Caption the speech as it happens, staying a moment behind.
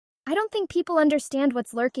I don't think people understand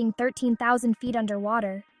what's lurking 13,000 feet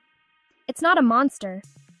underwater. It's not a monster,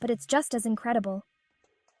 but it's just as incredible.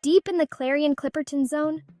 Deep in the Clarion-Clipperton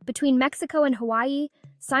Zone, between Mexico and Hawaii,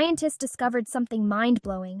 scientists discovered something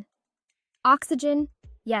mind-blowing. Oxygen,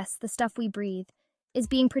 yes, the stuff we breathe, is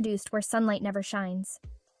being produced where sunlight never shines.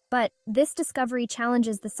 But this discovery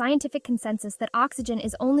challenges the scientific consensus that oxygen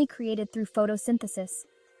is only created through photosynthesis,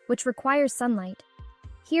 which requires sunlight.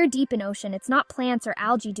 Here deep in ocean, it's not plants or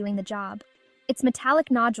algae doing the job. It's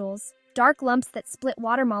metallic nodules, dark lumps that split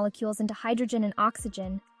water molecules into hydrogen and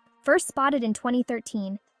oxygen. First spotted in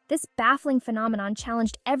 2013, this baffling phenomenon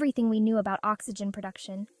challenged everything we knew about oxygen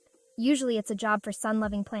production. Usually it's a job for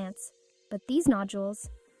sun-loving plants, but these nodules,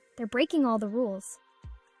 they're breaking all the rules.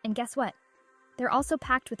 And guess what? They're also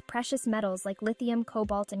packed with precious metals like lithium,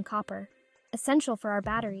 cobalt, and copper, essential for our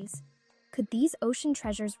batteries. Could these ocean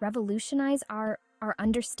treasures revolutionize our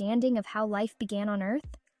understanding of how life began on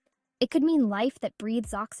Earth? It could mean life that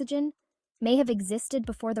breathes oxygen may have existed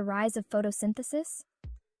before the rise of photosynthesis?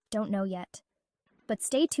 Don't know yet. But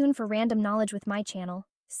stay tuned for random knowledge with my channel.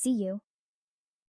 See you.